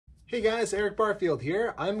Hey guys, Eric Barfield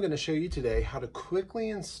here. I'm going to show you today how to quickly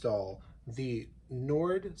install the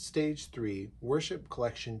Nord Stage 3 Worship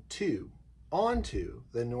Collection 2 onto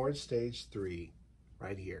the Nord Stage 3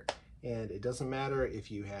 right here. And it doesn't matter if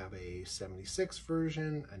you have a 76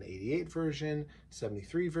 version, an 88 version,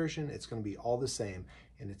 73 version, it's going to be all the same.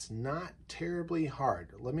 And it's not terribly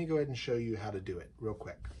hard. Let me go ahead and show you how to do it real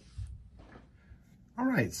quick. All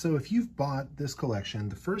right, so if you've bought this collection,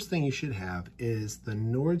 the first thing you should have is the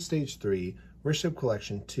Nord Stage 3 Worship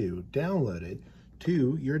Collection 2 downloaded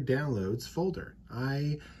to your downloads folder.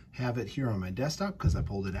 I have it here on my desktop because I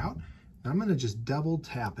pulled it out. I'm going to just double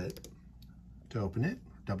tap it to open it,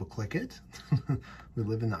 double click it. We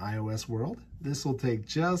live in the iOS world. This will take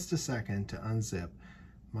just a second to unzip.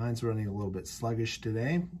 Mine's running a little bit sluggish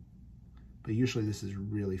today, but usually this is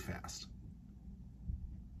really fast.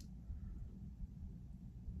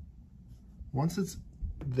 Once it's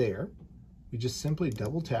there, we just simply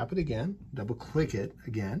double tap it again, double click it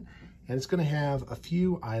again, and it's going to have a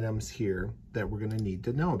few items here that we're going to need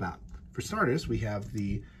to know about. For starters, we have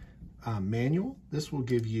the manual. This will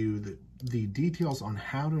give you the details on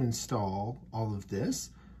how to install all of this.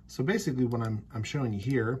 So basically what I'm showing you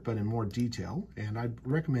here, but in more detail, and I'd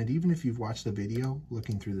recommend, even if you've watched the video,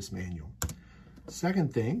 looking through this manual.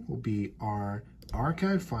 Second thing will be our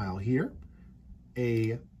archive file here,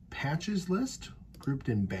 a patches list grouped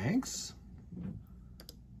in banks,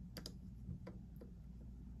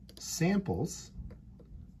 samples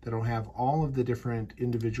that'll have all of the different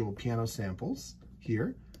individual piano samples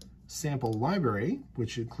here, sample library,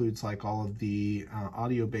 which includes like all of the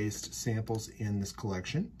audio-based samples in this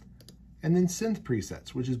collection, and then synth presets,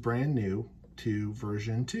 which is brand new to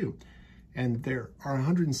version 2. And there are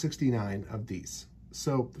 169 of these.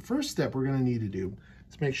 So the first step we're going to need to do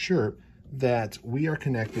is make sure that we are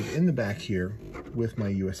connected in the back here with my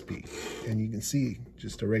USB. And you can see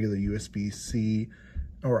just a regular USB-C,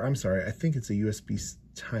 or I'm sorry, I think it's a USB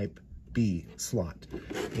type B slot.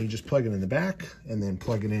 And you just plug it in the back and then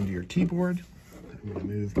plug it into your keyboard. I'm gonna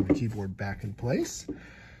move my keyboard back in place.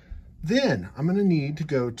 Then I'm gonna need to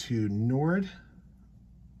go to Nord,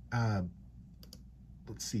 let's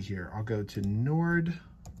see here, I'll go to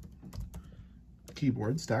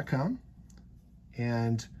nordkeyboards.com,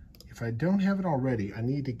 and if I don't have it already, I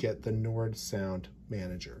need to get the Nord Sound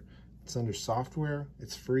Manager. It's under software,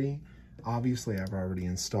 it's free. Obviously, I've already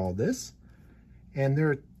installed this.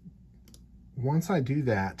 And once I do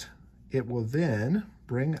that, it will then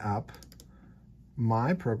bring up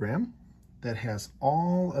my program that has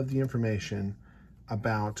all of the information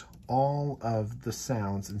about all of the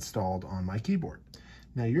sounds installed on my keyboard.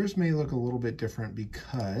 Now, yours may look a little bit different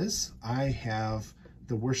because I have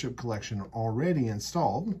the Worship Collection already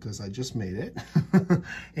installed because I just made it.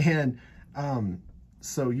 And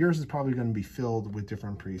so yours is probably going to be filled with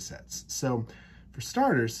different presets. So for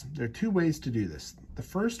starters, there are two ways to do this. The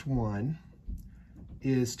first one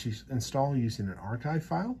is to install using an archive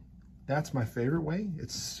file. That's my favorite way.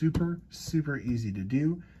 It's super, super easy to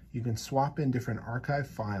do. You can swap in different archive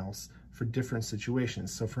files for different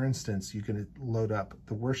situations. So for instance, you can load up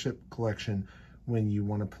the Worship Collection when you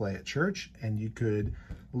want to play at church, and you could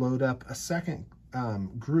load up a second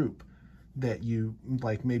group that you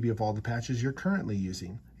like, maybe of all the patches you're currently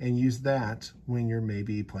using, and use that when you're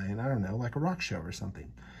maybe playing, I don't know, like a rock show or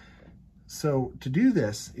something. So to do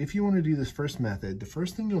this, if you want to do this first method, the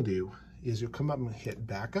first thing you'll do is you'll come up and hit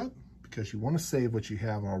backup because you want to save what you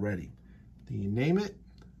have already. Then you name it,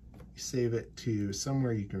 you save it to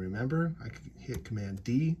somewhere you can remember. I can hit Command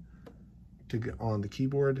D to go on the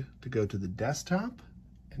keyboard to go to the desktop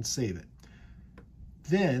and save it.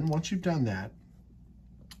 Then once you've done that,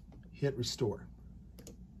 hit restore.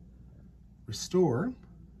 Restore,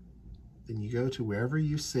 then you go to wherever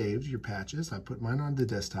you saved your patches. I put mine on the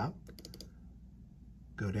desktop.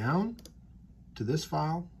 Go down to this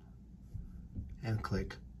file and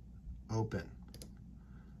click open.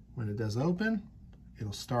 When it does open,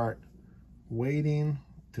 it'll start waiting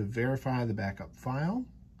to verify the backup file.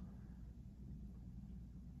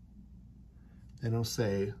 Then it'll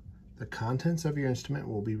say the contents of your instrument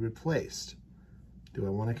will be replaced. Do I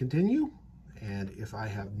want to continue? And if I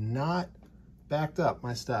have not backed up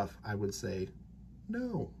my stuff, I would say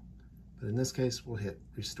no. But in this case, we'll hit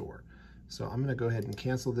restore. So I'm going to go ahead and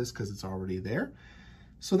cancel this because it's already there.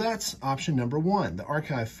 So that's option number one, the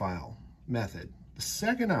archive file method. The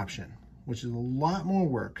second option, which is a lot more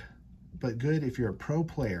work, but good if you're a pro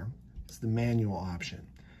player, is the manual option.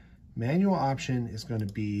 Manual option is going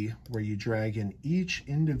to be where you drag in each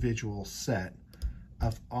individual set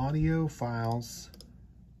of audio files,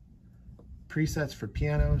 presets for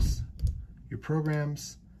pianos, your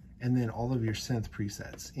programs, and then all of your synth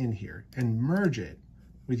presets in here and merge it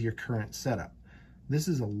with your current setup. This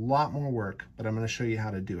is a lot more work, but I'm going to show you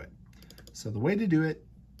how to do it. So the way to do it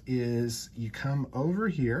is you come over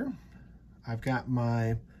here. I've got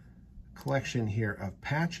my collection here of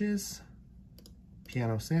patches,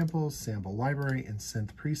 piano samples, sample library, and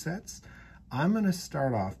synth presets. I'm going to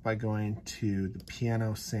start off by going to the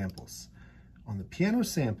piano samples. On the piano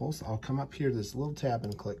samples, I'll come up here to this little tab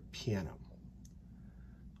and click piano.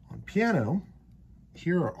 On piano,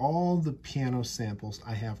 here are all the piano samples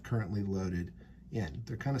I have currently loaded in.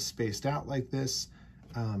 They're kind of spaced out like this,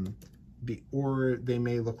 or they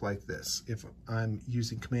may look like this. If I'm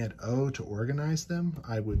using Command O to organize them,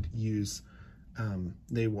 I would use,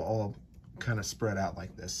 they will all kind of spread out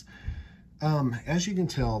like this. As you can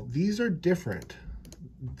tell, these are different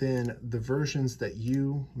than the versions that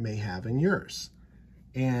you may have in yours.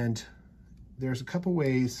 And there's a couple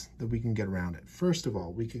ways that we can get around it. First of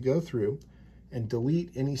all, we could go through and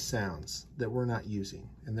delete any sounds that we're not using.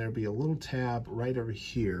 And there'll be a little tab right over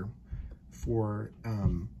here for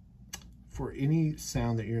any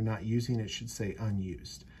sound that you're not using. It should say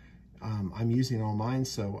unused. I'm using all mine,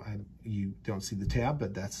 so you don't see the tab,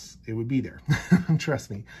 but it would be there.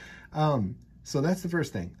 Trust me. So that's the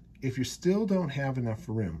first thing. If you still don't have enough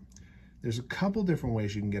room, there's a couple different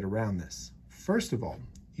ways you can get around this. First of all,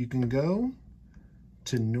 you can go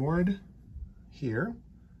to Nord here,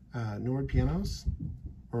 Nord Pianos,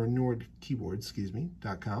 or Nord Keyboards, excuse me,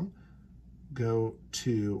 .com. Go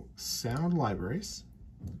to Sound Libraries,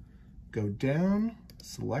 go down,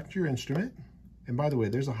 select your instrument. And by the way,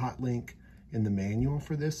 there's a hot link in the manual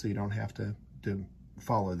for this, so you don't have to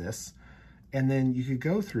follow this. And then you could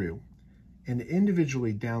go through and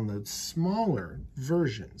individually download smaller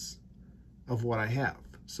versions of what I have.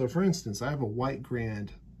 So for instance, I have a White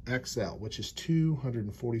Grand XL, which is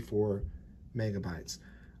 244 megabytes.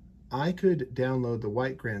 I could download the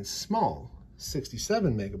White Grand Small,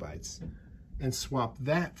 67 megabytes, and swap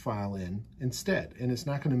that file in instead. And it's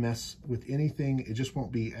not going to mess with anything. It just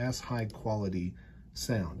won't be as high quality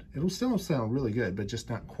sound. It'll still sound really good, but just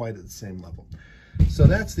not quite at the same level. So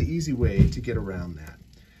that's the easy way to get around that.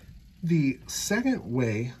 The second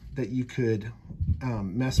way that you could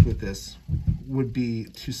mess with this would be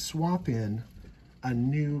to swap in a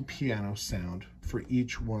new piano sound for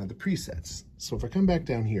each one of the presets. So if I come back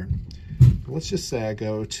down here, let's just say I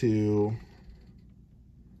go to,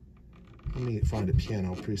 let me find a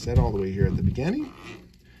piano preset all the way here at the beginning.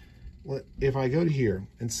 Well, if I go to here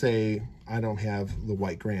and say I don't have the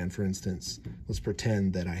White Grand, for instance, let's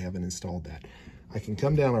pretend that I haven't installed that. I can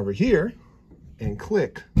come down over here and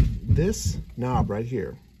click this knob right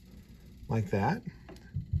here, like that.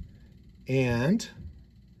 And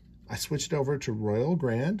I switched over to Royal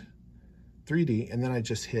Grand 3D, and then I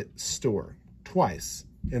just hit Store twice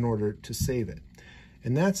in order to save it.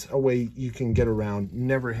 And that's a way you can get around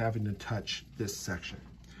never having to touch this section.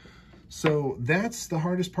 So that's the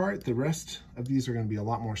hardest part. The rest of these are going to be a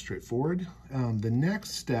lot more straightforward. The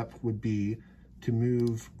next step would be to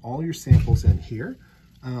move all your samples in here.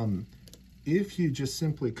 If you just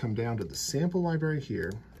simply come down to the sample library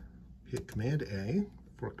here, hit Command A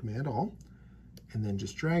for Command All, and then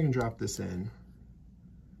just drag and drop this in,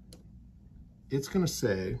 it's going to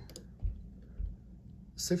say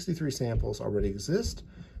 63 samples already exist.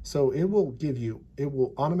 So it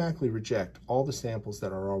will automatically reject all the samples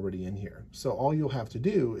that are already in here. So all you'll have to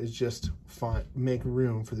do is just make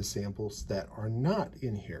room for the samples that are not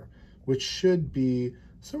in here, which should be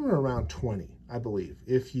somewhere around 20, I believe,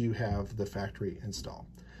 if you have the factory install.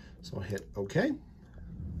 So I'll hit OK.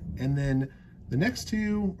 And then the next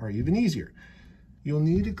two are even easier. You'll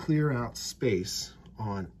need to clear out space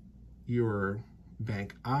on your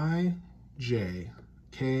bank I, J,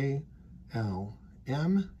 K, L,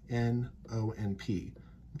 M, N, O, and P.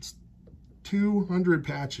 It's 200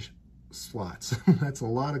 patch slots. That's a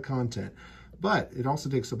lot of content, but it also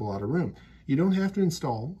takes up a lot of room. You don't have to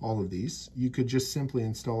install all of these. You could just simply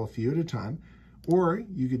install a few at a time, or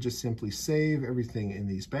you could just simply save everything in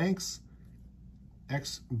these banks,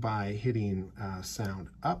 X by hitting sound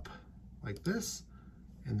up like this,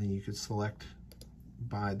 and then you could select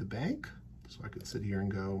by the bank. So I could sit here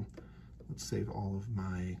and go, let's save all of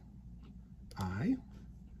my I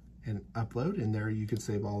and upload, and there you could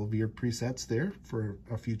save all of your presets there for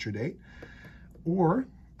a future date. Or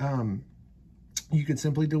you could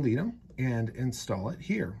simply delete them and install it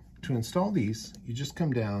here. To install these, you just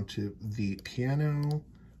come down to the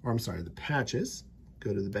the patches,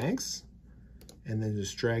 go to the banks, and then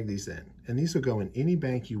just drag these in. And these will go in any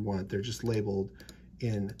bank you want. They're just labeled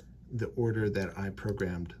in the order that I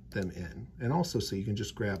programmed them in. And also, so you can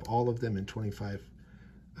just grab all of them in 25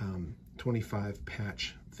 25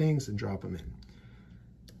 patch things and drop them in.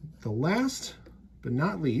 The last but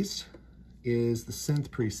not least is the synth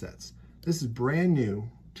presets. This is brand new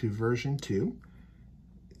to version 2.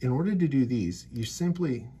 In order to do these, you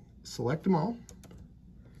simply select them all,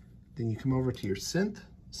 then you come over to your synth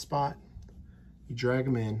spot, you drag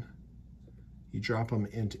them in, you drop them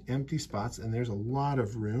into empty spots, and there's a lot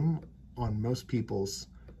of room on most people's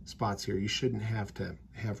spots here. You shouldn't have to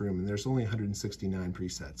have room, and there's only 169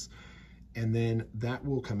 presets. And then that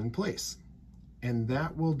will come in place. And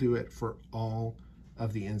that will do it for all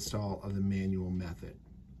of the install of the manual method.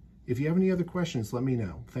 If you have any other questions, let me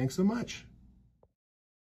know. Thanks so much.